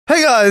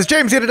guys,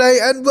 James here today,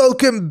 and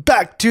welcome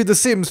back to The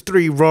Sims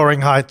 3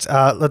 Roaring Heights.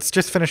 Let's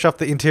just finish off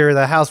the interior of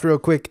the house real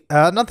quick.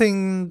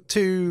 Nothing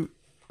too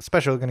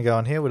special going to go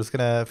on here. We're just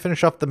going to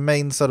finish off the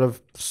main sort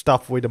of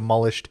stuff we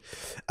demolished.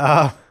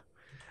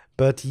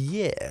 But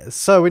yeah,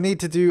 so we need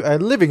to do a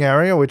living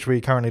area, which we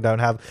currently don't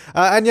have.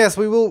 And yes,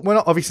 we're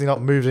not obviously not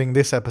moving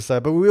this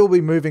episode, but we will be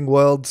moving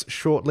worlds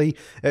shortly.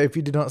 If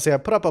you did not see, I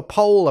put up a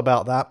poll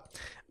about that.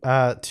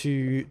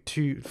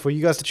 For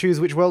you guys to choose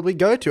which world we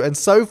go to, and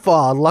so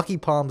far Lucky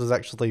Palms is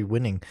actually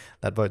winning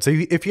that vote. So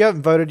if you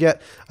haven't voted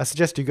yet, I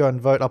suggest you go and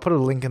vote. I'll put a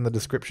link in the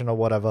description or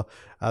whatever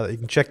that you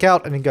can check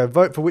out, and then go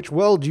vote for which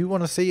world you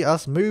want to see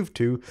us move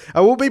to.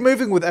 We'll be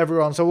moving with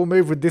everyone, so we'll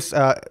move with this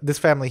this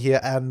family here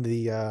and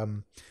the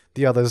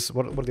others.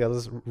 What are the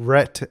others?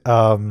 Rhett,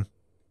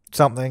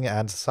 something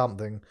and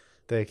something.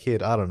 Their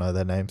kid, I don't know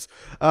their names.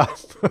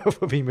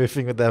 We'll be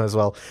moving with them as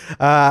well.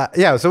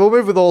 Yeah, so we'll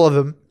move with all of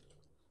them.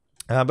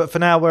 But for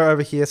now, we're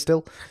over here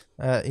still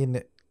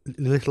in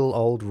little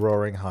old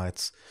Roaring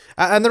Heights.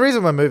 And the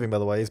reason we're moving, by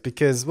the way, is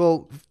because,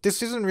 well,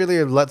 this isn't really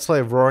a Let's Play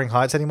of Roaring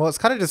Heights anymore. It's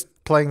kind of just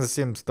playing The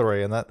Sims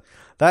 3, and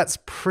that's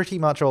pretty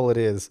much all it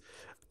is.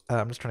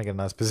 I'm just trying to get a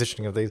nice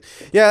positioning of these.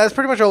 Yeah, that's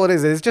pretty much all it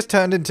is. It's just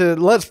turned into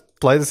Let's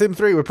Play The Sims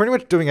 3. We're pretty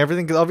much doing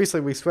everything, because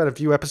obviously we spent a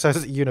few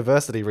episodes at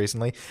university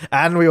recently,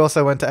 and we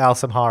also went to Al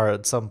Samhara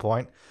at some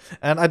point.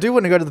 And I do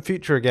want to go to the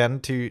future again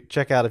to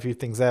check out a few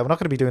things there. We're not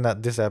going to be doing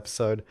that this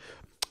episode.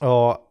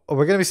 Or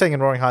we're going to be staying in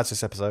Roaring Heights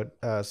this episode.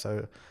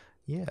 So,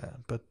 yeah.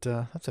 But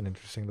that's an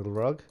interesting little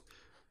rug.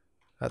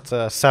 That's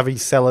a Savvy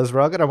Seller's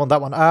rug. I don't want that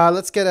one.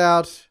 Let's get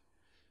out.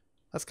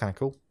 That's kind of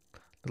cool.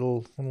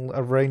 Little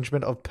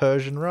arrangement of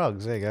Persian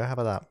rugs. There you go. How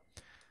about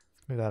that?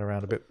 Move that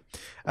around a bit.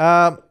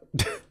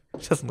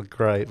 It doesn't look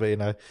great, but, you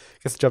know,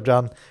 gets the job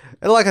done.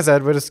 And like I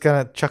said, we're just kind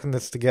of chucking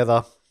this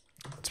together.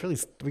 It's really...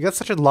 We got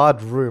such a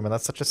large room, and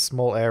that's such a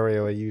small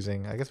area we're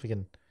using. I guess we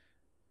can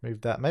move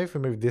that. Maybe if we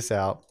move this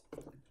out.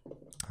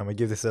 And we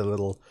give this a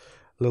little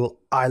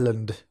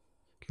island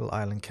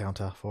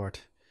counter for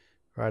it,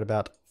 right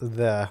about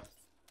there.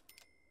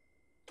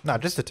 No,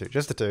 just the two,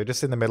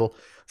 just in the middle.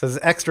 So there's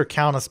extra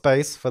counter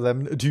space for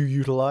them to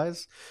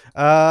utilize.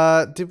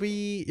 Did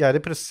we? Yeah, I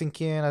did put a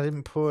sink in. I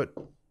didn't put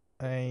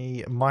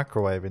a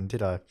microwave in,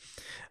 did I?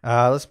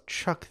 Let's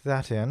chuck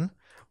that in.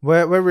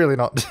 We're really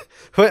not,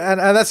 and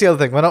that's the other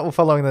thing. We're not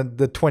following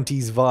the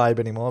 20s vibe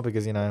anymore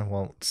because, you know,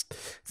 well, it's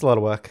a lot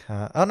of work.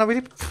 Oh no, we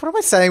didn't. What am I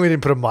saying? We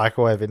didn't put a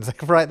microwave in. It's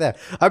like right there.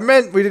 I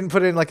meant we didn't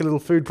put in like a little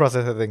food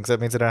processor thing, so it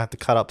means I don't have to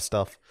cut up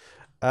stuff.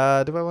 Do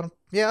I want to?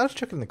 Yeah, I'll just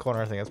chuck it in the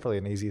corner. I think that's probably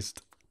an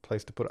easiest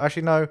place to put it.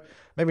 Actually, no,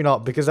 maybe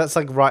not, because that's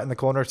like right in the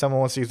corner. If someone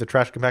wants to use the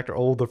trash compactor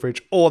or the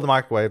fridge or the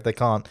microwave, they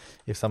can't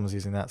if someone's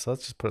using that. So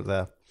let's just put it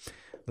there.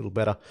 A little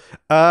better.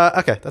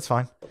 Okay, that's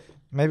fine.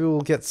 Maybe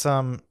we'll get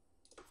some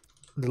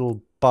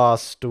little bar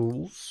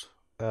stools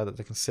that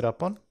they can sit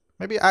up on.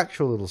 Maybe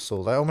actual little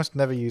stools. I almost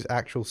never use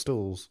actual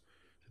stools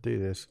to do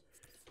this.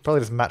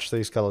 Probably just match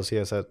these colors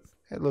here, so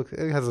hey, look,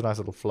 it has a nice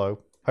little flow.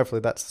 Hopefully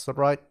that's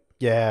right.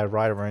 Yeah,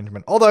 right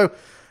arrangement. Although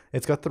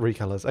it's got 3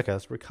 colors. Okay,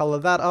 let's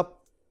recolor that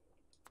up.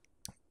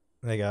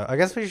 There you go. I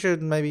guess we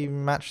should maybe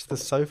match the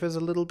sofas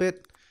a little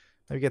bit.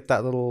 Maybe get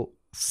that little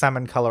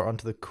salmon color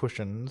onto the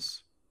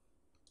cushions.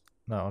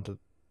 No, onto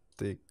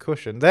the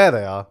cushion. There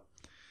they are.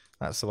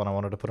 That's the one I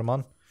wanted to put them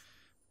on.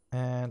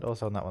 And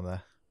also on that one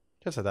there.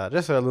 Just like that.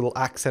 Just a little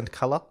accent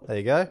color. There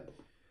you go.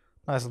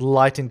 Nice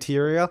light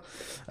interior.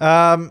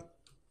 That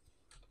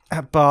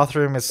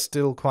bathroom is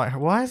still quite...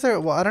 Why is there...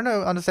 Well, I don't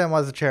know. Understand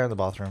why there's a chair in the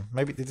bathroom.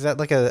 Maybe is that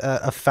like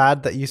a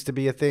fad that used to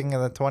be a thing in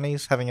the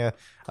 20s? Having a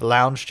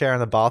lounge chair in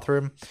the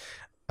bathroom.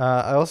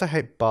 I also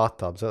hate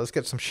bathtubs. So let's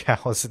get some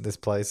showers in this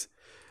place.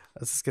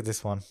 Let's just get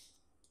this one.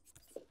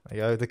 There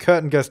you go. The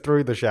curtain goes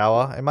through the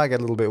shower. It might get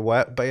a little bit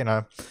wet, but, you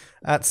know,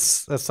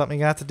 that's something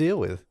you have to deal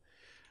with.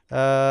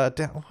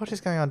 What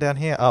is going on down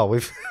here? Oh,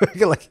 we've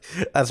like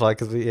that's right,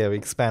 because we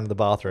expanded the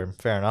bathroom.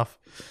 Fair enough.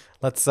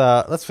 Let's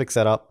fix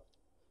that up.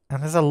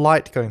 And there's a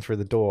light going through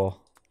the door.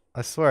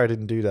 I swear I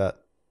didn't do that.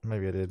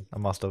 Maybe I did. I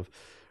must have.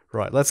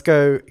 Right, let's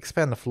go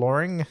expand the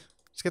flooring.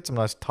 Let's get some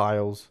nice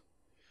tiles.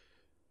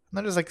 And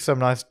then there's like some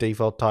nice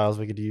default tiles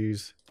we could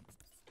use.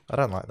 I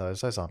don't like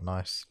those. Those aren't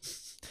nice.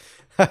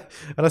 When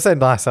I say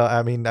nice,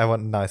 I mean I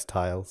want nice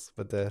tiles.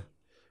 But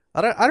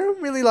I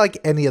don't really like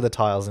any of the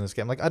tiles in this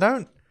game. Like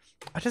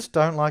I just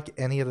don't like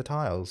any of the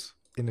tiles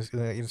in this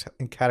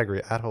in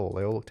category at all.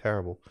 They all look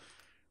terrible.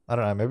 I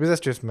don't know. Maybe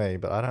that's just me,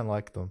 but I don't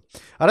like them.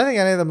 I don't think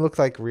any of them look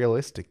like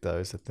realistic, though,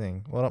 is the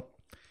thing. Well,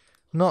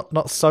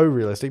 not so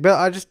realistic, but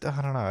I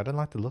don't know. I don't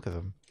like the look of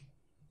them.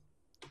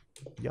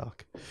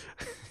 Yuck.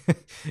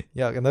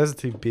 Yuck. And those are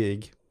too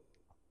big.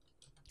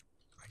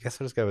 I guess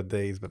I'll just go with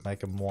these, but make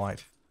them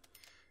white.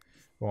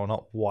 Well,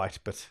 not white,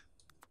 but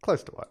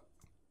close to white.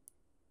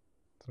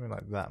 Something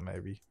like that,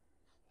 maybe.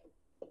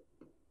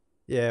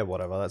 Yeah,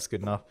 whatever. That's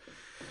good enough.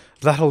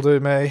 That'll do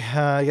me.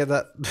 Get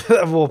that,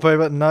 that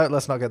wallpaper. No,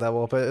 let's not get that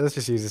wallpaper. Let's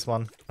just use this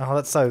one. Oh,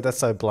 that's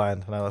so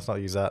bland. No, let's not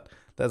use that.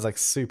 That's like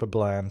super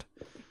bland.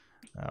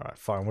 Alright,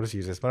 fine. We'll just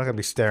use this. We're not going to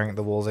be staring at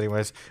the walls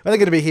anyways. We're only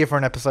going to be here for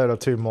an episode or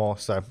two more,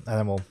 so, and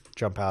then we'll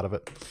jump out of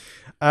it.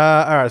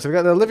 Alright, so we've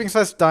got the living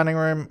space, dining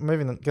room. I'm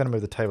going to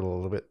move the table a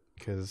little bit,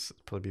 because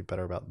it'll probably be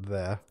better about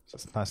there. So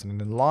it's nice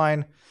and in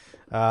line.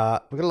 We've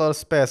got a lot of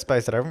spare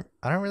space that I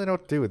don't really know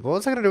what to do with. What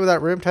was I going to do with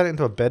that room? Turn it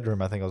into a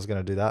bedroom. I think I was going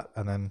to do that,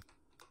 and then...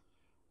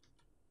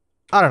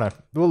 I don't know.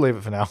 We'll leave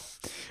it for now.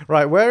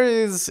 Right, where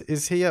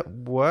is he at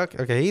work?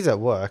 Okay, he's at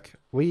work.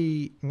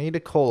 We need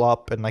to call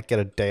up and like get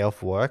a day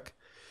off work.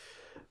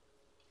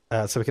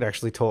 So we can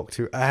actually talk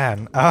to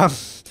Anne.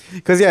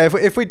 Because yeah,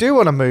 if we do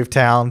want to move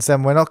towns,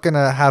 then we're not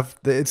gonna have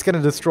it's gonna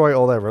destroy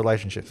all their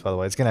relationships. By the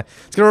way, it's gonna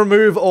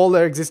remove all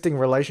their existing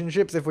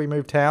relationships if we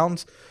move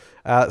towns.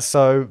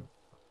 So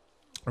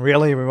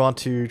really, we want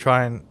to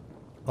try and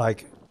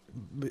like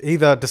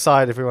either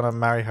decide if we want to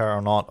marry her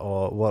or not,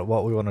 or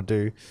what we want to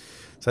do.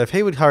 So if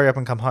he would hurry up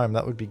and come home,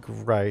 that would be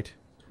great.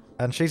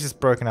 And she's just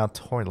broken our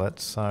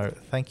toilet, so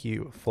thank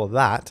you for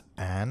that,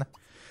 Anne.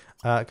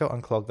 Go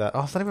unclog that.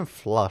 Oh, it's not even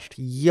flushed.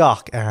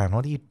 Yuck, Anne.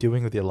 What are you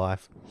doing with your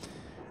life?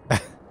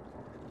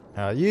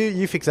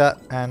 You fix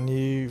that, and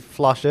you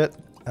flush it,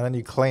 and then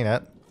you clean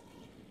it.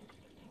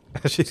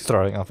 She's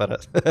throwing off at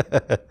it.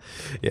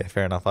 Yeah,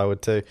 fair enough. I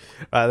would too.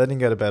 Alright, then you can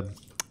go to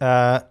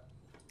bed.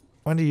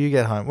 When do you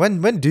get home?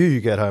 When do you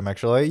get home,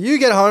 actually? You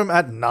get home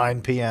at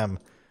 9 PM.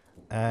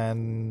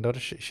 And what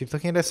is she's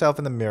looking at herself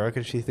in the mirror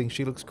because she thinks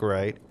she looks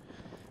great.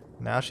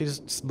 Now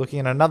she's looking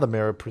in another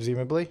mirror,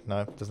 presumably.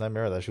 No, there's no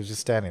mirror there. She was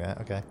just standing there.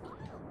 Okay.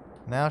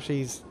 Now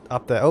she's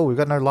up there. Oh, we've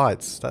got no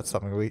lights. That's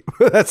something we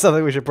that's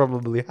something we should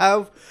probably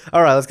have.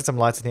 All right, let's get some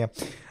lights in here.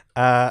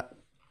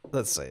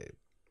 Let's see.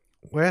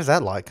 Where's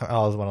that light?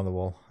 Oh, there's one on the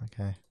wall.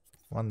 Okay,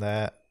 one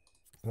there,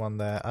 one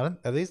there.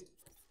 Are these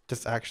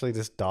just actually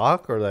just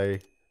dark, or are they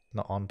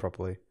not on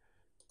properly?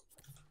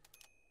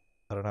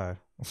 I don't know.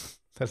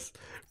 That's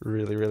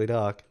really, really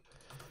dark.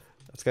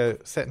 Let's go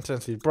set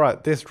intensity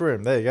bright. This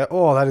room. There you go.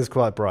 Oh, that is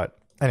quite bright.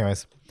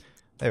 Anyways.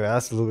 Anyway,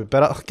 that's a little bit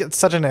better. Oh, it's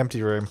such an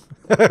empty room.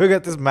 We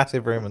got this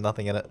massive room with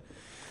nothing in it.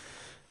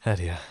 Oh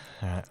dear.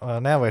 Alright. Well,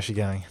 now where's she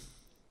going?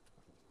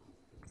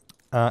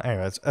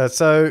 Anyways.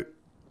 So,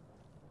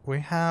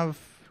 we have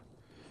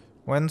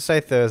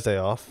Wednesday, Thursday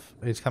off.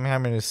 He's coming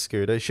home in his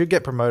scooter. He should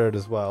get promoted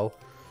as well.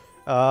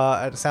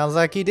 It sounds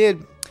like he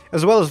did.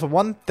 As well as a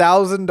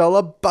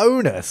 $1,000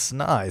 bonus.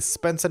 Nice.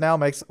 Spencer now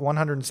makes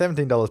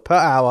 $117 per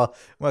hour.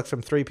 Works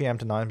from 3 PM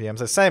to 9 PM.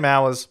 So same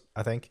hours,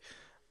 I think.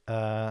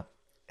 And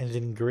an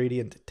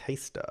ingredient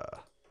taster.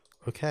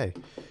 Okay.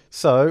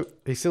 So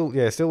he still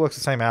works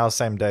the same hours,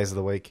 same days of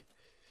the week.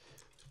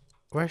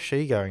 Where's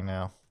she going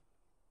now?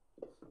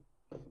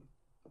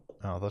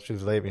 Oh, I thought she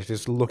was leaving. She's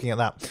just looking at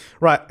that.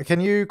 Right.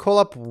 Can you call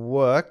up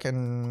work?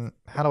 And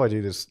how do I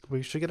do this?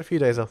 We should get a few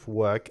days off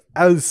work,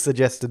 as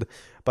suggested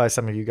by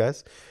some of you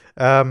guys.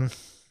 What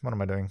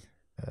am I doing?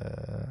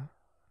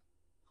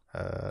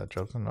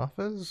 Jobs and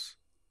offers?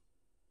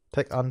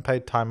 Take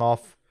unpaid time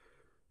off.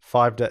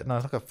 5 days. No,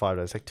 it's not 5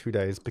 days. Take 2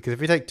 days. Because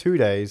if you take 2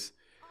 days...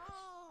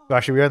 Well,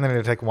 actually, we only need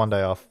to take 1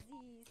 day off.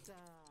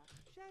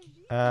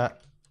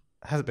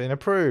 Hasn't been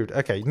approved.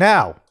 Okay,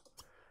 now.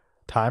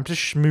 Time to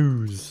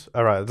schmooze.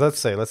 Alright, let's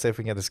see. Let's see if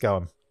we can get this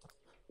going.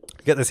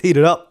 Get this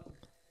heated up.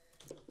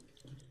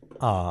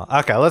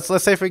 Okay, let's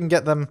see if we can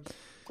get them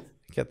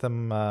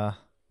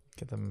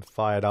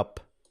fired up.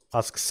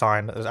 Ask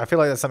signed. I feel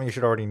like that's something you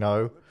should already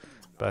know.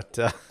 But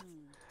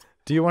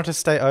do you want to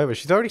stay over?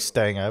 She's already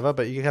staying over,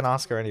 but you can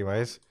ask her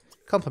anyways.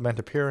 Compliment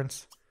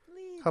appearance.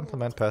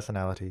 Compliment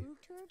personality.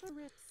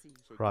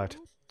 Right.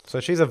 So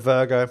she's a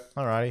Virgo.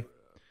 Alrighty.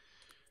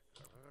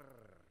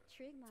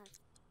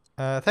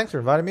 Thanks for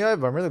inviting me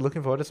over. I'm really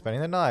looking forward to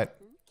spending the night.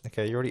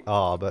 Okay, you already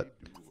are, but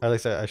at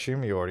least I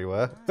assume you already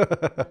were.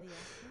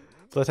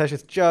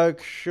 Flirtatious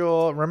joke,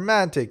 sure.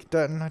 Romantic.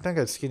 Don't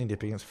go skinny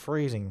dipping. It's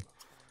freezing.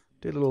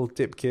 Do a little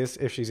dip kiss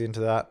if she's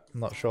into that. I'm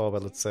not sure,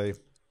 but let's see.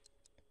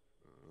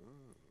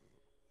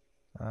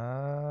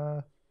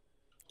 Yeah,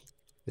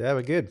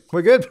 we're good.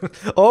 We're good.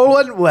 All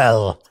went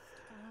well.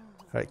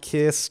 Alright,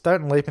 kiss.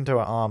 Don't leap into her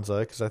arms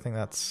though, because I think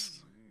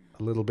that's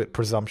a little bit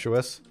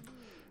presumptuous.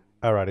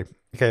 Alrighty.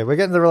 Okay, we're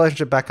getting the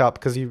relationship back up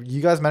because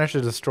you guys managed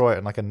to destroy it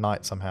in like a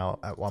night somehow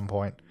at one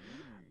point.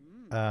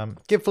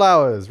 Give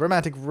flowers.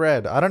 Romantic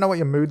red. I don't know what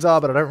your moods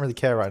are, but I don't really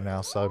care right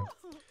now, so.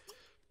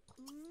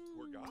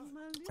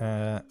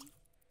 Let's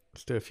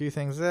do a few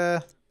things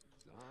there.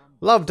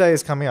 Love day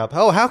is coming up.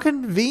 Oh, how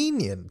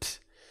convenient.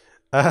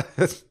 How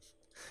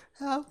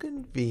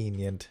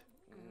convenient.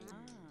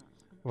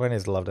 When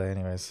is love day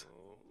anyways?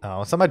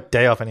 Oh, it's on my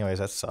day off anyways.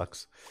 That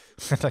sucks.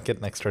 I don't get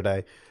an extra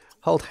day.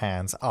 Hold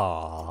hands.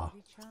 Aww.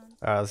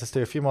 Let's just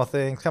do a few more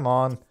things. Come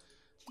on.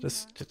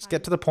 Just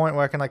get to the point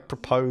where I can like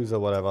propose or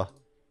whatever.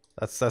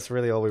 That's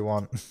really all we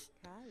want.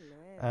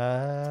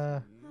 I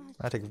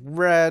take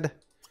red.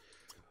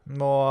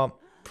 More.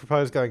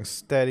 Propose going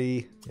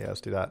steady. Yeah,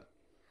 let's do that.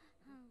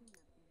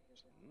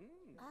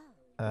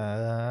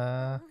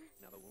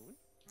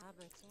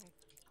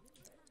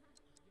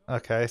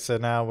 Okay, so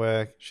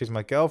now she's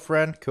my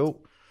girlfriend.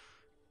 Cool.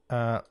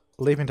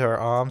 leap into her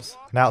arms.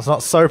 Now it's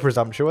not so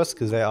presumptuous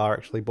because they are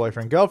actually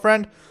boyfriend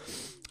girlfriend.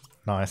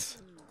 Nice.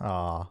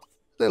 Ah,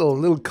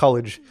 little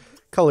college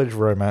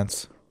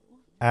romance.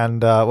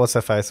 And what's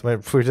her face?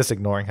 We're just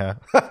ignoring her.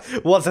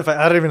 What's her face?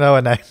 I don't even know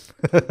her name.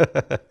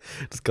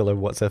 Just call her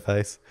what's her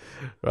face.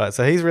 Right,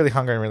 so he's really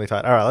hungry and really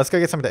tired. All right, let's go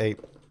get something to eat.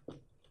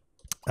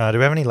 Do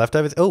we have any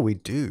leftovers? Oh, we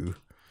do.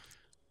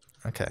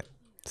 Okay.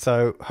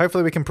 So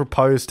hopefully we can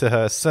propose to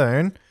her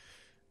soon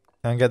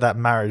and get that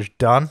marriage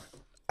done.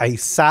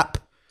 ASAP.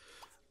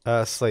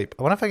 Sleep.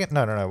 I wonder if I can...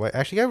 No. Wait,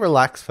 actually go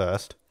relax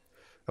first.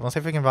 I want to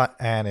see if we can invite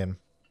Anne in.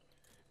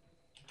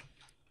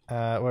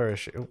 Where is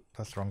she? Oh,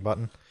 that's the wrong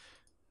button.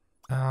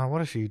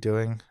 What is she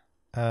doing?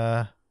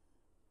 Hang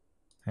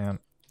on.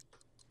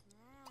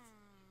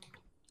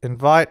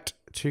 Invite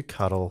to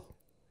cuddle.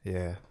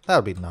 Yeah, that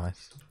would be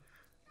nice.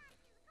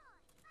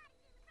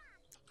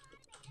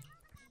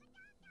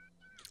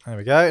 There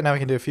we go. Now we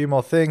can do a few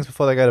more things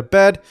before they go to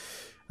bed.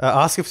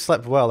 Ask if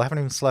slept well. They haven't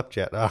even slept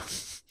yet. Oh,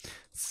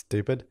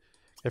 stupid.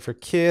 Go for a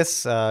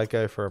kiss.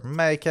 Go for a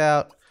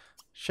makeout.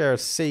 Share a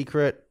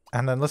secret.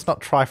 And then let's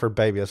not try for a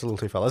baby. That's a little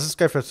too far. Let's just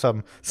go for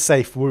some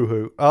safe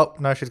woohoo. Oh,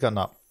 no, she's gotten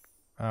up.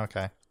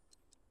 Okay.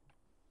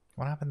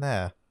 What happened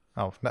there?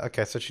 Oh, no,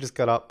 okay, so she just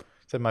got up.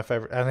 Said my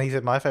favorite, and he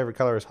said my favorite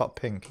color is hot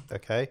pink.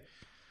 Okay.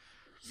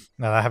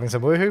 Now they're having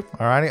some woohoo.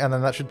 Alrighty, and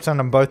then that should send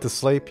them both to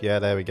sleep. Yeah,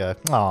 there we go.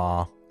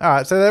 Aww.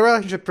 Alright, so their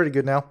relationship pretty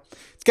good now.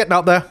 It's getting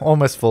up there.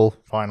 Almost full,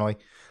 finally.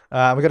 We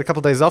got a couple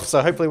of days off,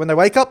 so hopefully when they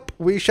wake up,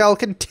 we shall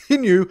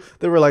continue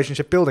the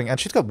relationship building. And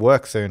she's got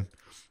work soon.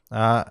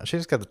 She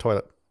just got the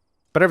toilet.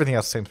 But everything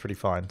else seems pretty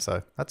fine,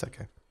 so that's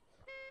okay.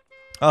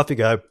 Off you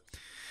go.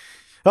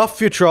 Off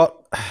you trot.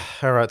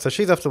 Alright, so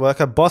she's off to work.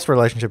 Her boss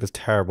relationship is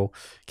terrible.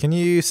 Can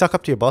you suck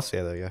up to your boss?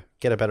 Yeah, there you go.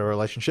 Get a better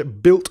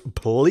relationship built,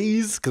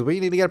 please, because we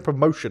need to get a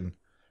promotion.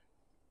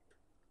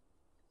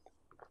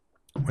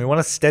 We want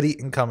a steady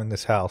income in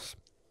this house.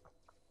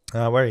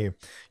 Where are you?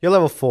 You're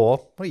level 4.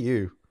 What are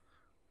you?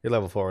 You're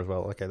level 4 as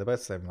well. Okay, they're both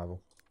the same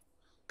level.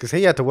 Because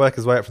he had to work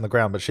his way up from the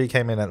ground, but she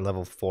came in at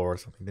level 4 or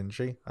something, didn't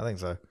she? I think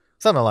so.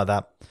 Something like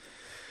that.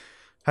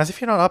 As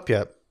if you're not up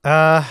yet.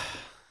 I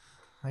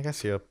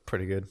guess you're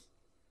pretty good.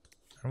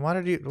 And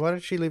why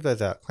did she leave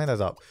those out? Clean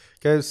those up.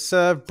 Go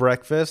serve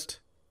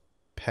breakfast.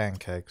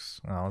 Pancakes.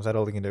 Oh, is that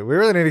all we can do? We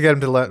really need to get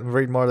him to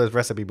read more of those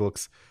recipe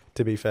books,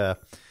 to be fair.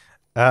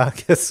 I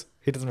guess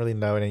he doesn't really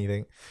know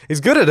anything.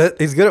 He's good at it.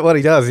 He's good at what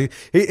he does.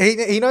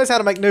 He knows how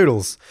to make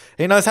noodles.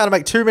 He knows how to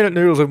make 2-minute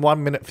noodles in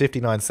 1 minute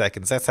 59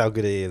 seconds. That's how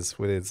good he is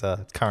with his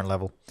current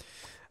level.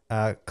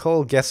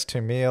 Call guests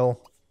to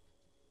meal.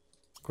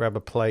 Grab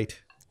a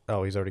plate.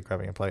 Oh, he's already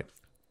grabbing a plate.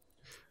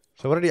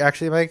 So what did he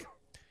actually make?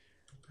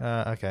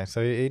 Okay,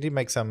 so he did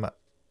make some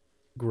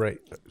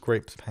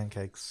grapes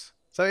pancakes.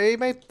 So he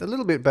made a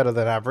little bit better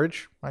than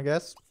average, I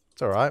guess.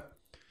 It's alright.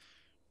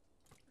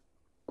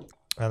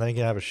 And then you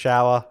can have a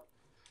shower.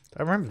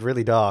 That room's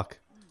really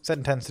dark. Set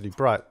intensity,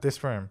 bright.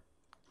 This room.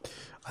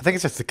 I think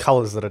it's just the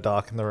colours that are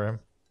dark in the room.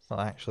 It's not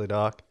actually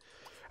dark.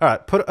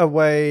 Alright, put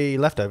away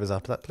leftovers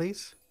after that,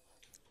 please.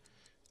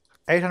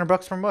 800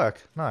 bucks from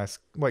work. Nice.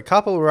 Wait,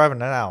 couple will arrive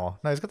in an hour.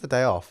 No, he's got the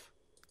day off.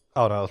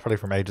 Oh no, it's probably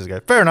from ages ago.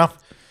 Fair enough.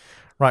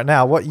 Right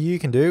now, what you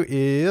can do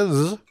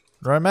is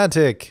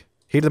romantic.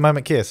 Heat of the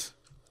moment kiss.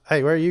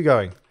 Hey, where are you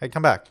going? Hey,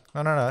 come back.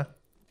 No. What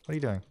are you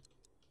doing?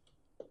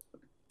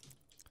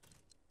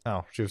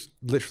 Oh, she was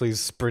literally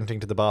sprinting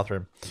to the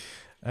bathroom.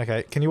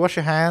 Okay, can you wash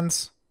your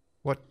hands?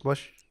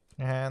 Wash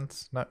your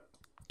hands? No,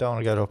 don't want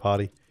to go to a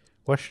party.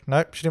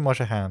 Nope, she didn't wash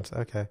her hands.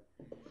 Okay.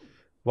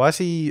 Why is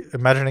he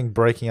imagining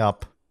breaking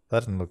up?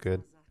 That didn't look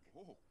good.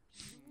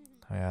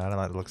 Yeah, I don't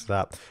like the looks of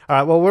that.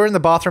 Alright, well, we're in the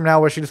bathroom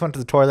now where she just went to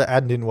the toilet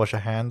and didn't wash her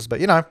hands. But,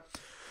 you know,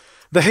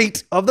 the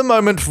heat of the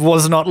moment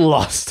was not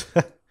lost.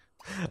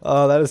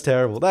 Oh, that is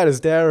terrible. That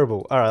is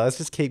terrible. Alright, let's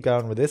just keep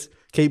going with this.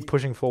 Keep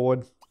pushing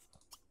forward.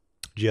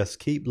 Just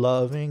keep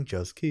loving.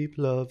 Just keep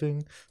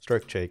loving.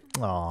 Stroke cheek.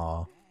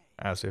 Aww.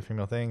 Let's do a few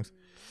more things.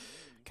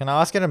 Can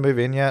I ask her to move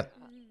in yet?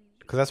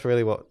 Because that's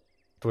really what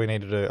we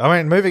need to do. I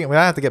mean, moving, we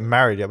don't have to get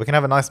married yet. We can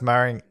have a nice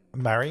marrying?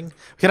 We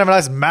can have a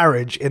nice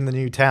marriage in the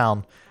new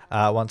town.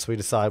 Once we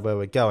decide where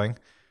we're going.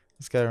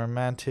 Let's go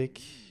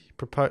romantic.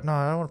 Propose. No,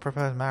 I don't want to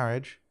propose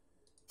marriage.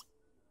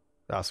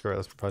 Oh, screw it.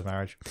 Let's propose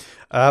marriage.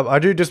 I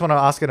do just want to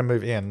ask her to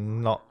move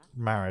in, not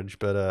marriage.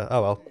 But,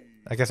 oh well.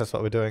 I guess that's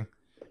what we're doing.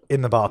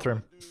 In the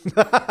bathroom.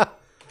 Hang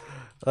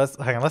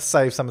on. Let's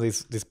save some of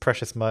these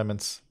precious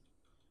moments.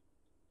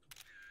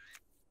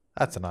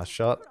 That's a nice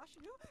shot.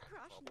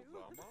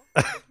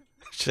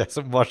 She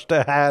hasn't washed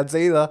her hands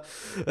either.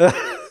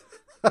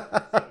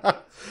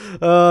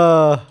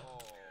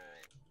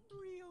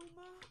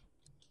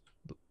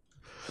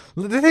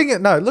 The thing is,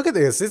 no, look at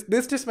this.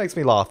 This just makes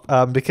me laugh.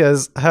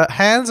 Because her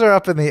hands are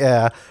up in the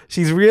air.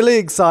 She's really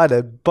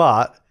excited,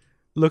 but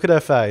look at her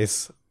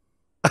face.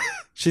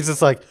 She's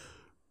just like,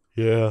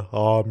 yeah,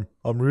 I'm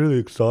really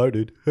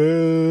excited.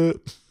 She's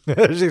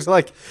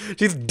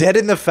dead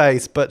in the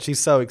face, but she's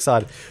so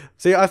excited.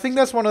 See, I think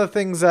that's one of the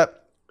things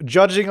that,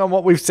 judging on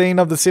what we've seen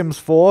of The Sims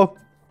 4,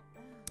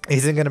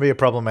 isn't going to be a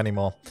problem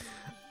anymore.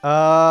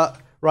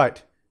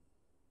 Right.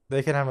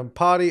 They can have a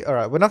party. All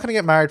right, we're not going to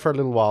get married for a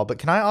little while, but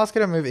can I ask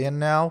her to move in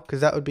now?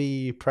 Because that would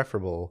be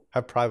preferable.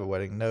 Have private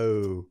wedding.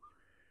 No.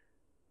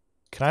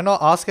 Can I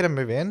not ask her to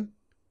move in?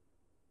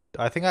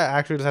 I think I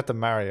actually just have to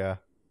marry her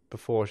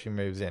before she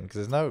moves in, because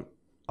there's no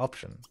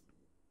option.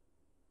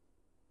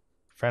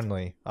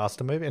 Friendly. Ask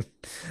to move in.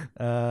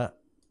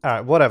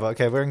 Alright, whatever.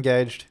 Okay, we're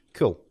engaged.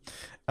 Cool.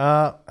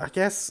 I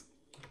guess...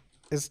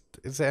 Is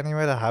there any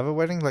way to have a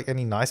wedding? Like,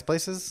 any nice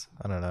places?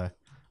 I don't know.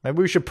 Maybe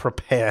we should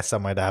prepare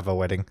somewhere to have a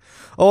wedding.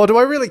 Or do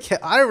I really care?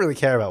 I don't really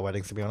care about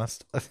weddings, to be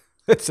honest.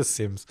 It's just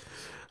Sims.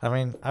 I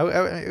mean,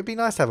 it would be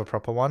nice to have a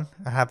proper one.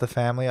 Have the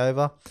family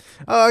over.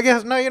 Oh, I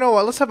guess... No, you know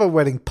what? Let's have a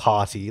wedding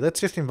party. Let's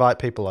just invite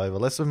people over.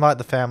 Let's invite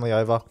the family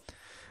over.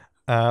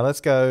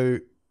 Let's go...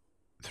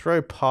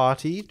 Throw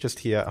party just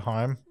here at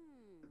home.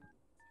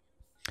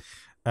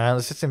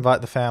 Let's just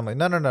invite the family.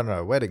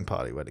 No. Wedding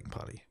party.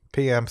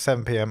 PM,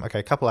 7 PM.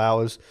 Okay, couple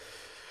hours.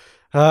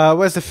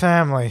 Where's the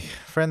family?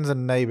 Friends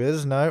and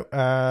neighbors. No.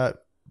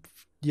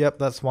 Yep,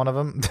 that's one of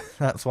them.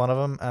 That's one of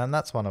them. And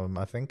that's one of them,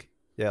 I think.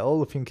 Yeah,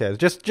 all of whom cares.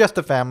 Just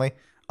the family.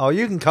 Oh,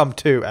 you can come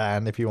too,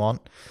 Anne, if you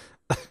want.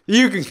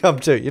 You can come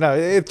too. You know,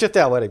 it's just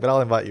our wedding, but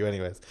I'll invite you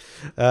anyways.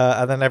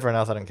 And then everyone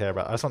else I don't care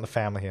about. I just want the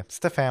family here.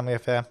 Just a family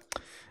affair.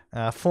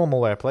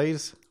 Formal wear,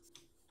 please.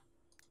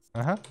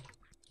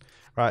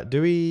 Right,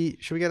 should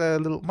we get a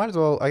little, might as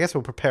well, I guess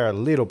we'll prepare a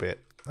little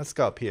bit. Let's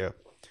go up here.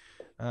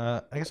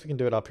 I guess we can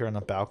do it up here on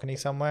the balcony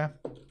somewhere.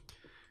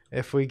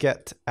 If we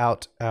get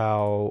out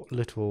our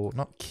little,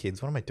 not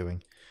kids, what am I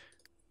doing?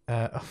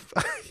 I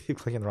keep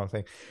clicking the wrong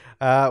thing.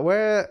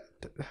 Where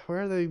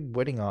are the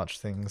wedding arch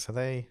things? Are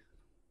they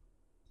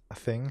a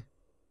thing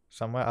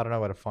somewhere? I don't know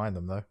where to find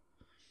them though.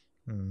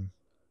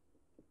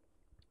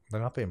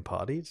 They're not being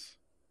parties?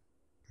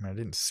 I mean, I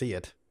didn't see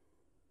it.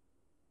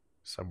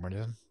 Some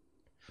reason.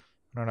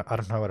 I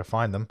don't know where to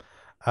find them.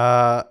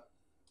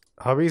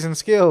 Hobbies and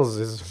skills.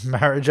 Is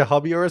marriage a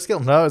hobby or a skill?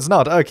 No, it's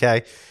not.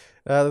 Okay.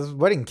 There's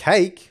wedding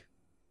cake.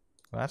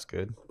 Well, that's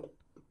good.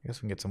 I guess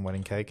we can get some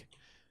wedding cake.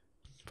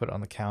 Put it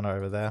on the counter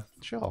over there.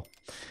 Sure.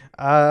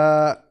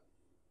 Don't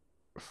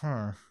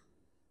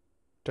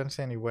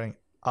see any wedding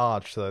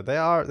arch though.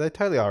 They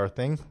totally are a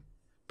thing.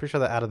 Pretty sure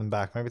they added them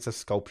back. Maybe it's a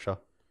sculpture.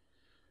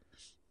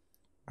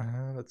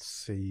 Let's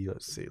see.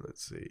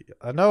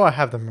 I know I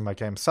have them in my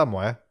game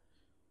somewhere.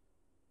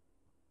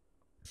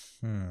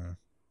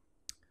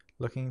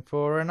 Looking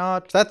for an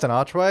arch. That's an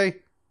archway.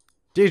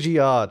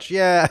 Digi arch.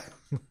 Yeah.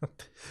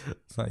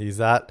 Let's not use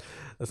that.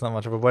 That's not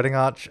much of a wedding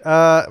arch.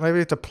 Maybe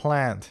it's a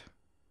plant.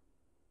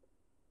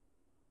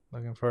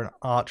 Looking for an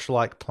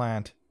arch-like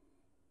plant.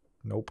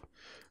 Nope.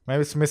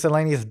 Maybe it's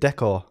miscellaneous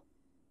decor.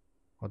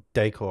 Or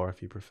decor,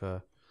 if you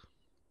prefer.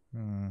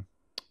 I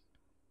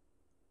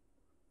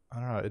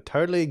don't know. It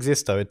totally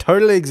exists, though. It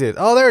totally exists.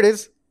 Oh, there it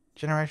is.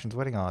 Generations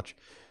wedding arch.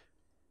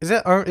 Is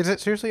it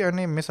seriously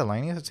only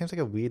miscellaneous? It seems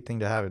like a weird thing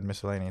to have in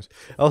miscellaneous.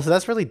 Oh, so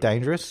that's really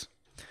dangerous.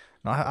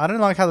 No, I don't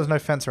like how there's no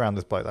fence around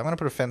this place. I'm going to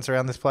put a fence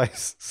around this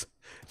place.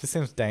 It just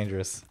seems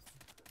dangerous.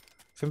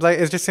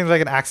 It just seems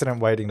like an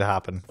accident waiting to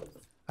happen.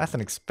 That's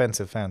an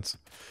expensive fence.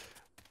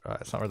 Right,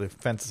 it's not really a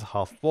fence, it's a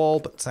half wall,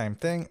 but same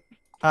thing.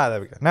 Ah,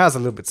 there we go. Now it's a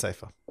little bit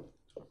safer.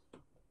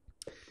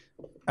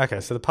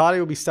 Okay, so the party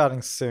will be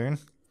starting soon.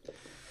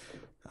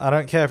 I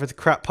don't care if it's a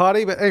crap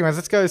party, but anyways,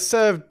 let's go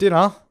serve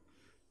dinner.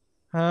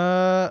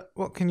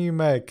 What can you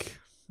make?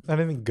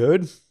 Anything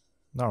good?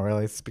 Not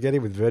really. Spaghetti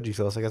with veggie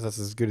sauce. I guess that's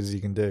as good as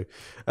you can do.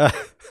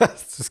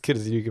 That's as good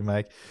as you can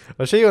make.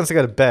 Well, she wants to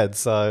go to bed,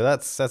 so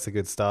that's a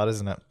good start,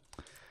 isn't it?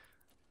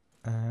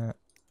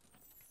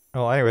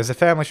 Well, anyways, the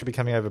family should be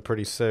coming over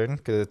pretty soon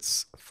because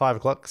it's 5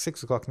 o'clock,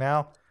 6 o'clock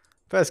now.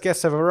 First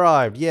guests have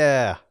arrived.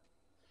 Yeah.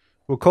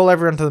 We'll call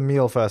everyone to the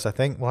meal first, I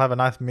think. We'll have a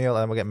nice meal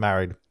and then we'll get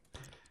married.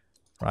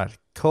 Right.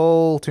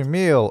 Call to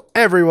meal.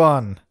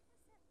 Everyone.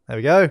 There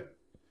we go.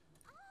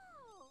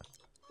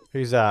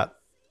 Who's that?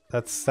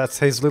 That's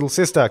his little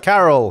sister,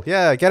 Carol.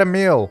 Yeah, get a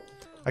meal.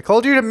 I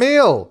called you to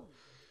meal.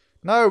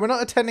 No, we're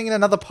not attending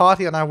another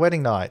party on our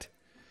wedding night.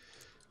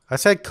 I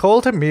said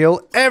call to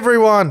meal,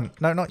 everyone.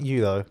 No, not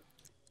you though.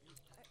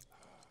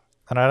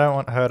 And I don't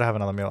want her to have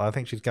another meal. I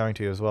think she's going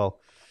to as well.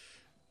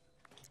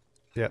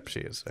 Yep, she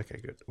is. Okay,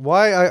 good.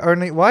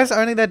 Why is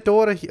only their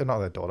daughter here? Not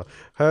their daughter.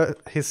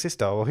 His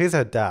sister. Well, here's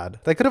her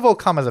dad. They could have all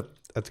come as a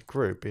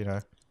group, you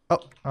know. Oh,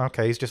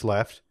 okay, he's just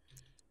left.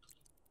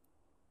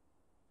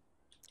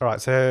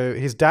 Alright, so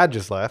his dad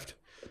just left.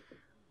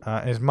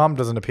 His mum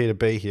doesn't appear to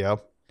be here.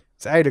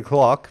 It's 8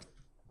 o'clock.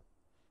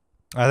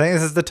 I think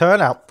this is the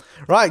turnout.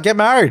 Right, get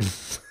married.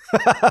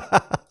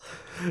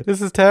 This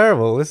is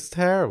terrible. This is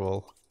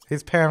terrible.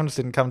 His parents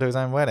didn't come to his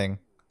own wedding.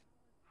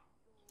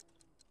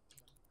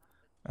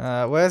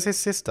 Where's his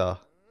sister?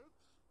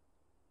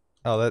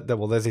 Oh,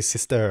 well, there's his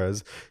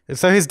sisters.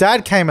 So his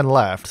dad came and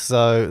left,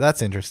 so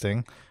that's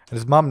interesting. And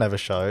his mum never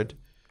showed.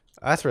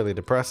 That's really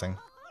depressing.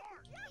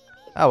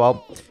 Oh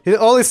well,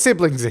 all his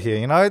siblings are here,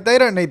 you know? They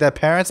don't need their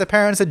parents. Their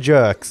parents are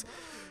jerks.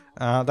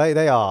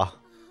 They are.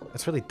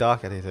 It's really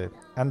dark out here too.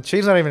 And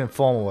she's not even in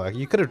formal work.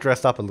 You could have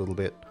dressed up a little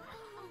bit.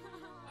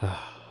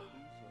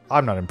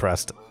 I'm not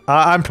impressed.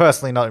 I'm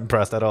personally not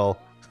impressed at all.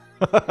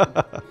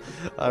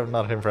 I'm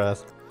not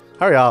impressed.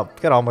 Hurry up.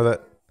 Get on with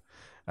it.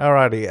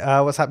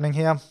 Alrighty. What's happening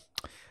here?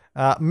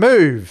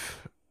 Move.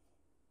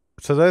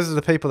 So those are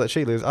the people that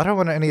she lives. I don't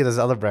want any of those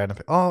other random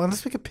people. Oh,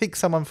 unless we could pick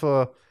someone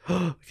for...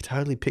 we could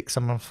totally pick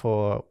someone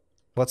for...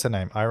 What's her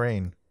name?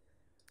 Irene.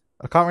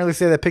 I can't really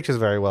see their pictures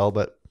very well,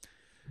 but...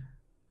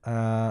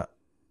 no,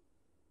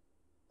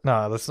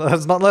 let's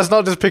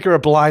not just pick her a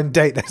blind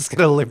date that's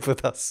gonna live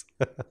with us.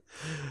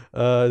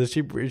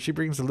 She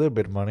brings a little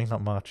bit of money,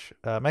 not much.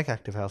 Make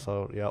active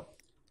household, yep.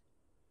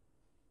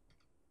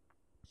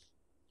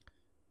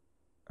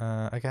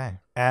 Okay.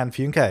 And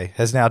Funke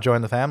has now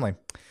joined the family.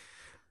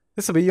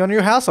 This will be your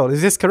new household.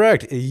 Is this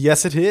correct?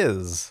 Yes, it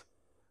is.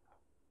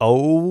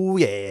 Oh,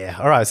 yeah.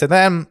 All right. So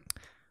then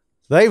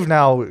they've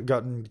now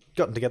gotten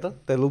together.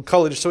 They're little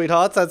college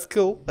sweethearts. That's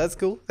cool. That's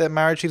cool. They're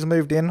married. She's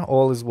moved in.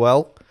 All is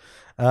well.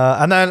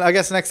 And then I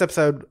guess next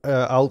episode,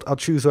 I'll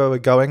choose where we're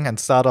going and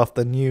start off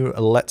the new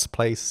Let's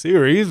Play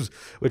series,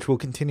 which will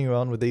continue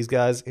on with these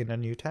guys in a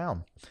new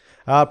town.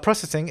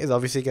 Processing is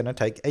obviously going to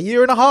take a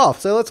year and a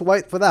half, so let's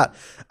wait for that.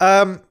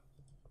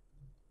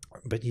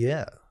 But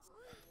yeah.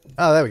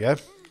 Oh, there we go.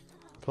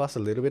 Plus a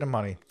little bit of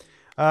money.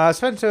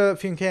 Spencer,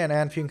 Funke, and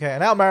Anne Funke are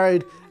now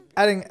married.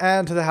 Adding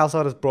Anne to the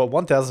household has brought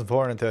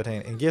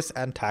 1,413 in gifts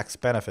and tax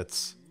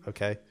benefits.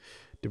 Okay.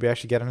 Did we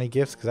actually get any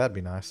gifts? Because that'd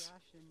be nice.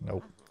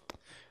 Nope.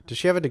 Does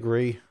she have a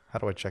degree? How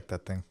do I check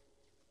that thing?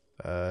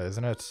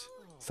 Isn't it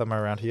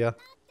somewhere around here?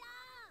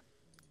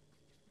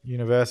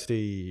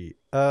 University.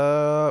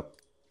 How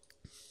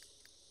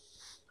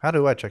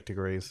do I check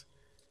degrees?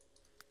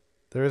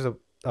 There is a...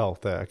 Oh,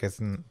 there. I guess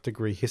in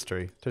degree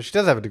history. So she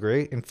does have a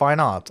degree in fine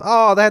arts.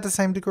 Oh, they had the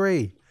same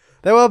degree.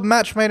 They were a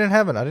match made in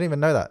heaven. I didn't even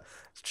know that.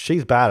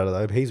 She's bad at it,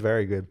 though. He's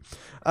very good.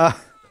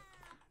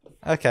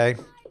 Okay.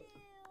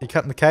 You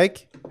cutting the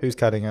cake? Who's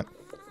cutting it?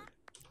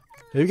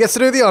 Who gets to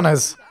do the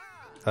honors?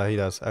 Oh, he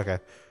does. Okay.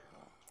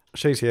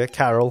 She's here.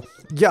 Carol.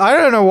 Yeah, I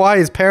don't know why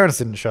his parents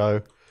didn't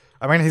show.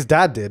 I mean, his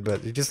dad did,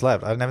 but he just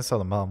left. I never saw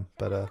the mum.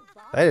 But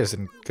they just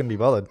couldn't be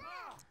bothered.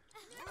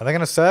 Are they going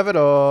to serve it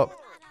or...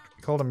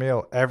 Called a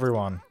meal.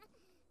 Everyone.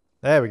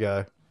 There we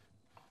go.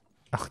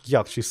 Oh,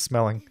 yuck. She's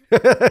smelling.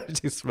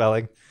 She's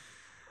smelling.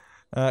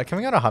 Can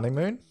we go on a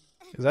honeymoon?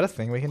 Is that a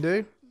thing we can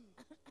do?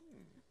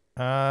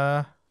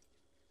 Let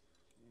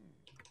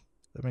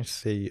me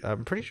see.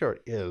 I'm pretty sure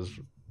it is,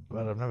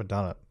 but I've never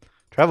done it.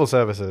 Travel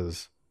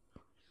services.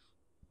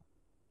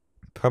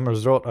 Become a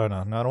resort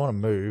owner. No, I don't want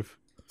to move.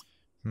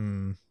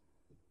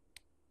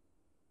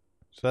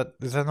 Is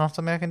that not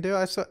something I can do? No,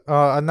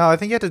 I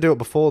think you have to do it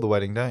before the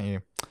wedding, don't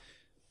you?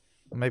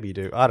 Maybe you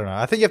do. I don't know.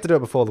 I think you have to do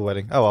it before the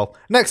wedding. Oh well.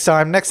 Next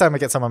time we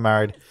get someone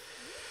married.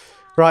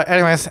 Right,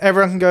 anyways,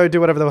 everyone can go do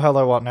whatever the hell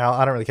they want now.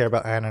 I don't really care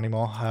about Anne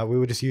anymore. We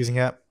were just using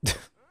it.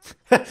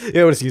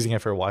 Yeah, we're just using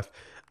it for a wife.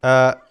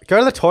 Go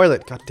to the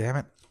toilet. God damn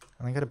it.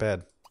 And then go to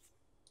bed.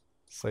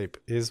 Sleep.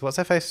 Is what's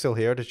her face still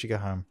here or did she go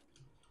home?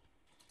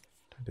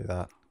 Don't do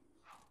that.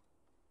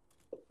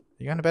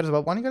 You going to bed as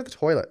well? Why don't you go to the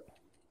toilet?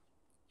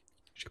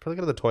 You should probably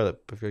go to the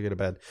toilet before you go to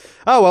bed.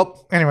 Oh,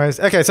 well. Anyways.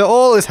 Okay, so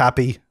all is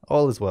happy.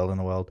 All is well in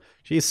the world.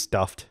 She's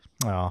stuffed.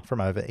 Oh,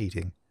 from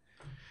overeating.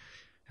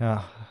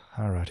 Oh,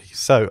 alrighty.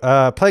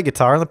 So, play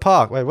guitar in the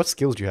park. Wait, what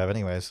skills do you have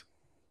anyways?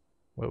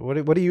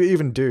 What do you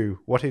even do?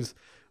 What is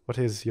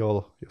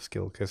your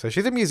skill? Okay, so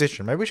she's a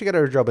musician. Maybe we should get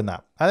her a job in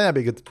that. I think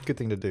that'd be a good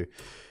thing to do.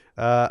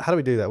 How do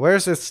we do that? Where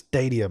is this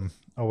stadium?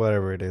 Or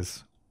whatever it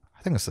is.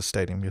 I think it's the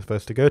stadium you're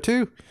supposed to go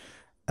to.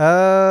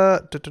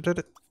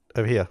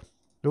 Over here.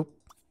 Nope.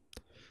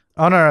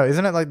 Oh, no.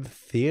 Isn't it like the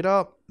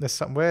theater? There's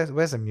some...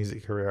 Where's the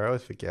music career? I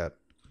always forget.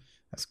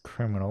 That's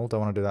criminal. Don't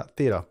want to do that.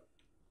 Theater.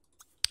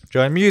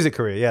 Join music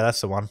career. Yeah,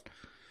 that's the one.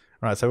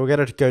 Right, so we'll get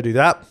her to go do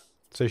that.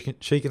 So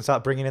she can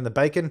start bringing in the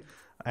bacon.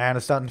 And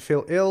is starting to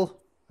feel ill.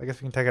 I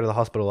guess we can take her to the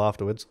hospital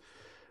afterwards.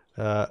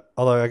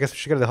 Although I guess we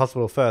should go to the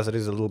hospital first. It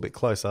is a little bit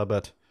closer,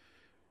 but...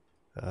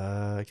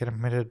 get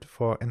admitted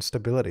for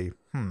instability.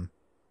 That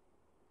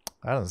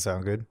doesn't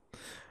sound good.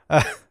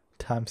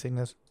 Time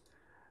sickness.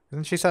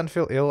 Isn't she starting to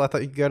feel ill? I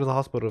thought you could go to the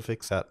hospital to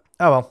fix that.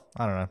 Oh well,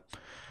 I don't know.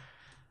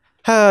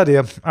 Oh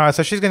dear. Alright,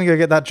 so she's going to go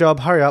get that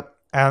job. Hurry up.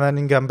 And then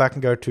you can come back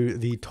and go to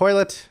the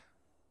toilet.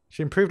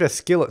 She improved her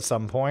skill at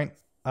some point.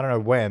 I don't know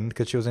when,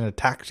 because she was in a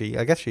taxi.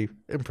 I guess she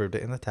improved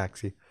it in the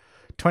taxi.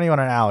 21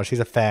 an hour. She's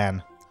a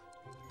fan.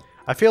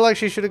 I feel like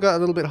she should have got a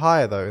little bit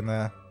higher, though, in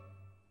there.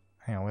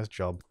 Hang on, where's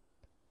job?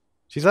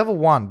 She's level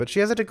 1, but she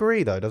has a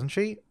degree, though, doesn't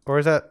she? Or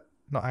is that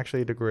not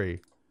actually a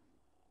degree?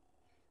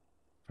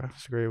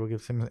 First degree will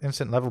give some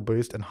instant level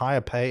boost and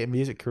higher pay in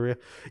music career.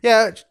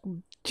 Yeah,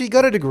 she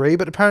got a degree,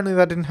 but apparently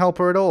that didn't help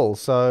her at all.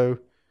 So,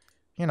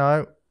 you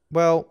know,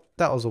 well,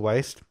 that was a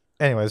waste.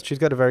 Anyways, she's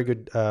got a very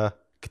good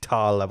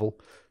guitar level,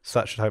 so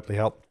that should hopefully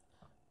help.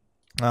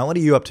 What are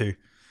you up to?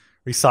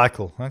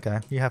 Recycle. Okay,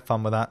 you have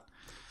fun with that.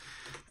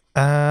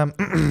 Then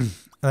you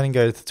can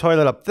go to the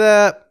toilet up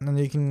there, and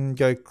you can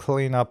go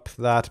clean up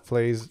that,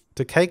 please.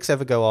 Do cakes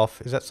ever go off?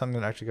 Is that something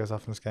that actually goes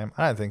off in this game?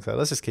 I don't think so.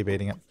 Let's just keep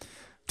eating it.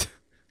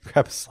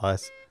 Grab a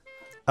slice.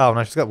 Oh,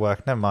 no, she's got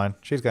work. Never mind.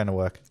 She's going to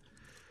work.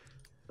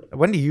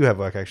 When do you have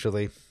work,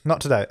 actually?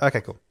 Not today.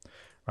 Okay, cool.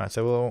 Right,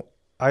 so we'll...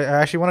 I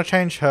actually want to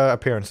change her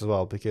appearance as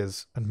well,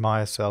 because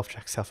admire self,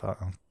 check self out.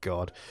 Oh,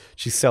 God.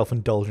 She's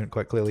self-indulgent,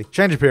 quite clearly.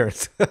 Change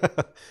appearance.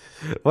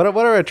 What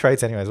are her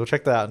traits, anyways? We'll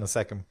check that out in a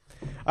second.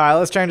 All right,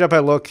 let's change up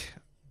her look.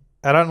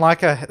 I don't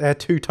like her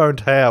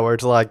two-toned hair, where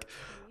it's like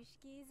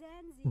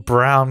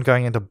brown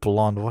going into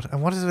blonde.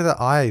 What is with her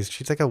eyes?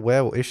 She's like a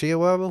werewolf. Is she a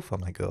werewolf? Oh,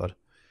 my God.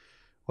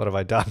 What have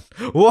I done?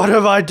 What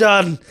have I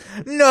done?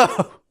 No!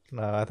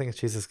 No, I think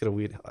she's just got a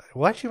weird...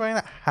 Why is she wearing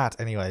that hat,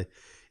 anyway?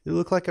 You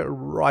look like a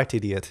right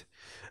idiot.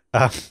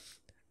 At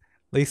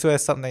least wear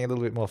something a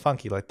little bit more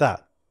funky like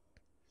that.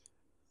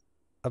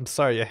 I'm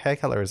sorry, your hair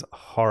color is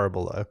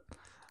horrible though.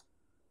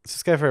 Let's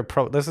just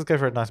go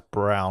for a nice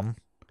brown.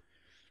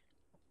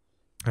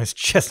 Nice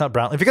chestnut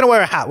brown. If you're gonna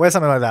wear a hat, wear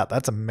something like that.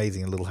 That's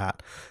amazing, a little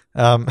hat.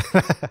 Now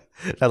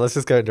let's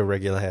just go into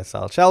regular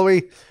hairstyle, shall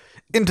we?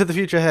 Into the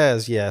future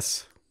hairs,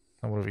 yes.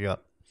 And what have we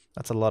got?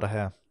 That's a lot of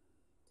hair.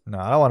 No,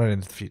 I don't want it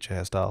into the future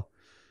hairstyle.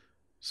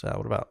 So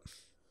what about?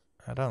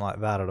 I don't like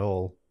that at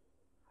all.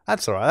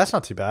 That's alright, that's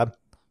not too bad.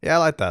 Yeah, I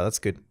like that, that's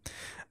good.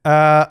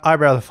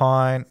 Eyebrows are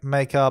fine.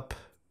 Makeup.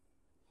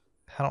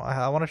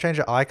 I want to change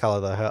her eye color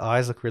though. Her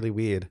eyes look really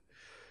weird.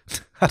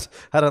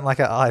 I don't like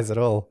her eyes at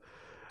all.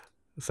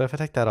 So if I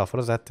take that off, what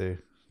does that do?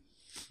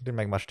 Didn't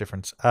make much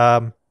difference.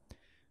 Take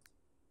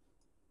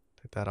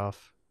that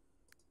off.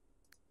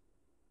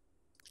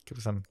 Give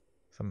her some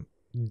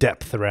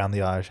depth around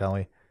the eye, shall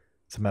we?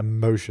 Some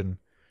emotion.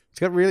 She's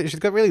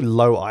got really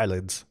low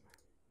eyelids.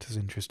 Which is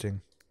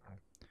interesting.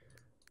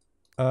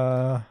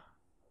 Let's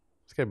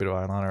get a bit of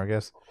eyeliner, I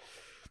guess.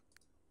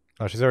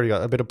 Oh, she's already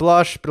got a bit of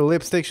blush, bit of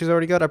lipstick she's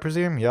already got, I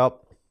presume.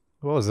 Yup.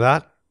 What was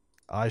that?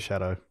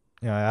 Eyeshadow.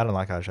 Yeah, I don't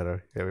like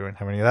eyeshadow. Yeah, we won't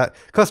have any of that.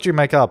 Costume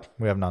makeup.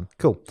 We have none.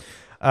 Cool.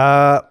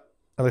 At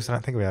least I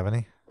don't think we have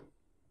any.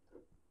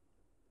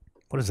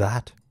 What is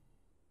that?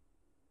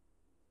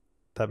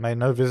 That made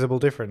no visible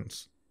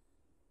difference.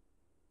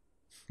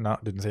 No,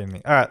 didn't see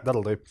anything. Alright,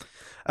 that'll do.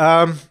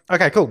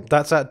 Okay, cool.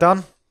 That's that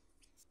done.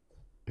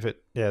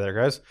 Yeah, there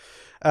it goes.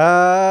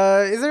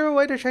 Is there a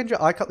way to change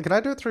your eye color? Can I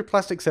do it through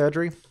plastic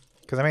surgery?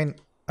 Because, I mean,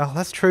 oh,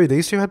 that's true.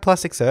 These two had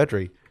plastic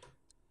surgery.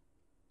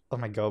 Oh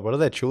my God, what are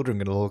their children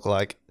going to look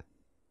like?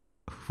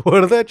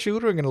 What are their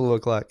children going to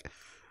look like?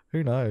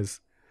 Who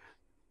knows?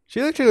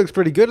 She actually looks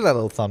pretty good in that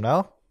little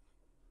thumbnail.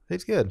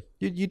 It's good.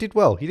 You did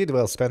well. You did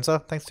well, Spencer.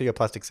 Thanks to your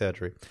plastic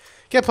surgery.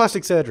 Get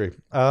plastic surgery.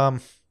 How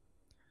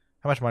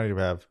much money do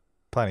we have?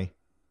 Plenty.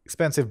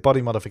 Expensive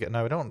body modification.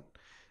 No, we don't.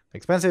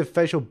 Expensive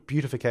facial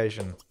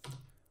beautification.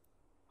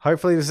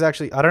 Hopefully this is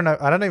actually... I don't know.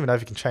 I don't even know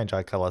if you can change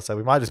eye color, so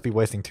we might just be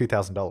wasting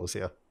 $2,000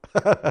 here.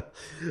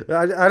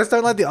 I just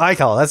don't like the eye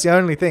color. That's the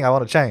only thing I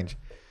want to change.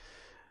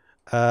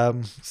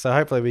 So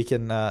hopefully we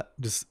can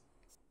just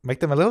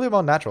make them a little bit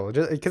more natural.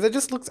 Because it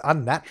just looks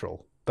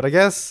unnatural. But I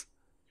guess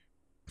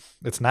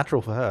it's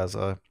natural for her,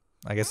 so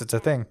I guess it's a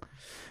thing.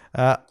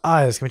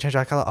 Eyes. Can we change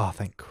eye color? Oh,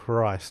 thank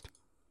Christ.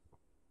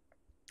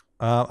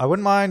 I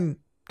wouldn't mind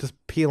just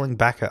peeling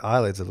back her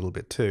eyelids a little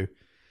bit too.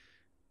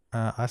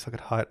 Eye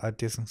socket height, eye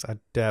distance, eye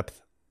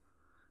depth.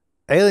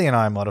 Alien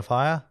eye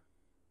modifier.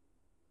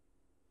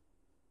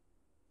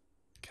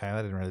 Okay,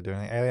 that didn't really do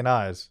anything. Alien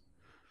eyes.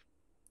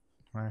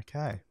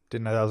 Okay.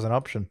 Didn't know that was an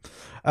option.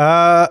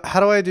 How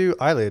do I do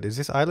eyelid? Is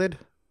this eyelid?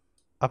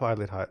 Up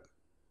eyelid height.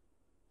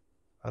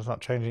 That's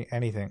not changing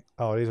anything.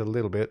 Oh, it is a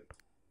little bit.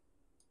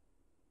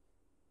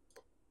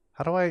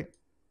 How do I...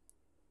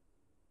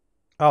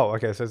 Oh,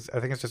 okay, so I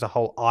think it's just a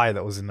whole eye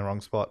that was in the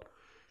wrong spot.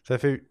 So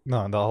if you...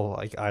 No, the whole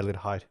like eyelid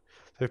height.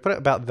 So if you put it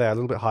about there, a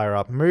little bit higher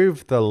up.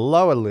 Move the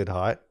lower lid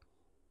height.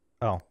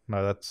 Oh,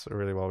 no, that's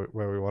really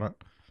where we want it.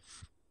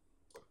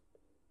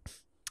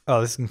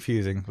 Oh, this is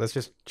confusing. Let's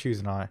just choose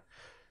an eye.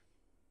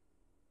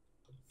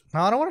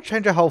 No, I don't want to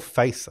change her whole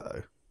face,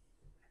 though.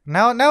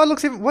 Now it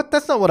looks even... What?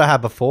 That's not what I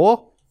had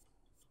before.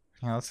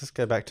 Yeah, let's just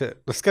go back to...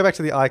 Let's go back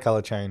to the eye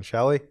color change,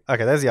 shall we?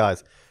 Okay, there's the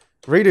eyes.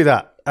 Redo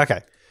that.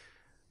 Okay.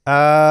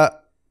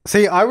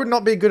 See, I would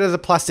not be good as a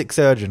plastic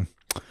surgeon.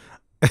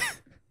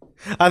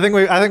 I think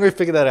we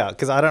figured that out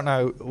because I don't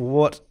know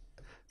what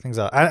things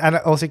are, and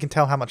also you can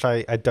tell how much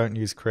I don't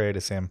use Creator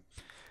Sim.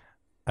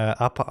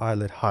 Upper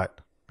eyelid height.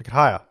 Make it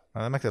higher.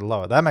 No, that makes it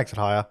lower. That makes it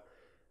higher.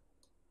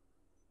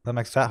 That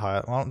makes that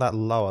higher. I want that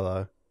lower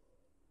though.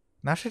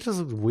 Now she just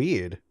looks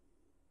weird.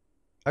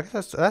 I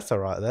guess that's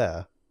alright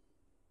there.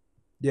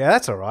 Yeah,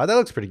 that's alright. That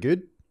looks pretty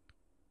good.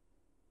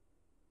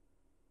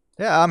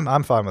 Yeah,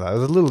 I'm fine with that.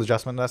 There's a little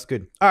adjustment. That's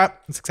good. All right,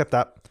 let's accept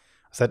that. I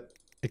said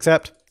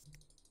accept.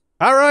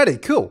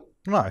 Alrighty, cool,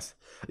 nice.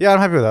 Yeah, I'm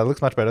happy with that. It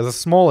looks much better. There's a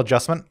small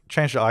adjustment.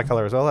 Changed the eye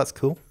color as well. That's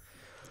cool.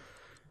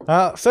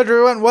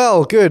 Surgery went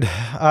well. Good.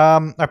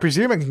 I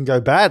presume it can go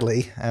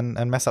badly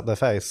and mess up their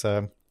face.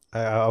 So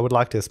I would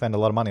like to spend a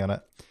lot of money on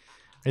it.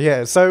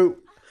 Yeah. So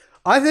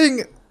I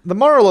think the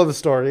moral of the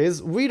story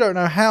is we don't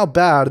know how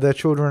bad their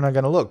children are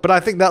going to look, but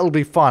I think that will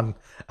be fun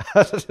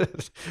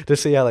to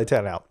see how they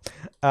turn out.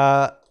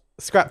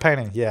 Scrap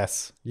painting,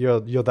 yes.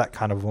 You're that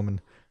kind of woman.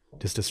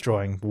 Just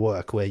destroying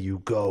work where you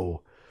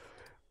go.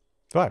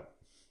 Right.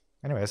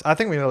 Anyways, I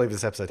think we're going to leave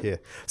this episode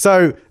here.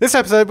 So this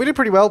episode, we did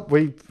pretty well.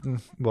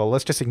 Well,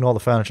 let's just ignore the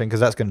furnishing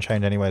because that's going to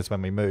change anyways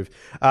when we move.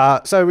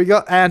 So we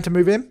got Anne to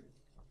move in.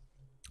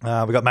 We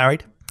got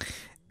married.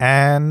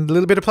 And a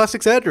little bit of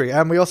plastic surgery.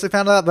 And we also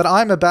found out that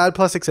I'm a bad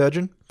plastic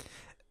surgeon.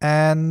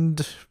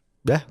 And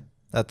yeah,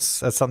 that's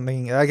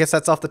something, I guess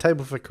that's off the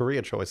table for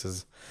career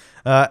choices.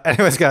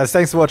 Anyways, guys,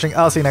 thanks for watching.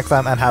 I'll see you next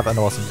time and have an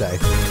awesome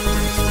day.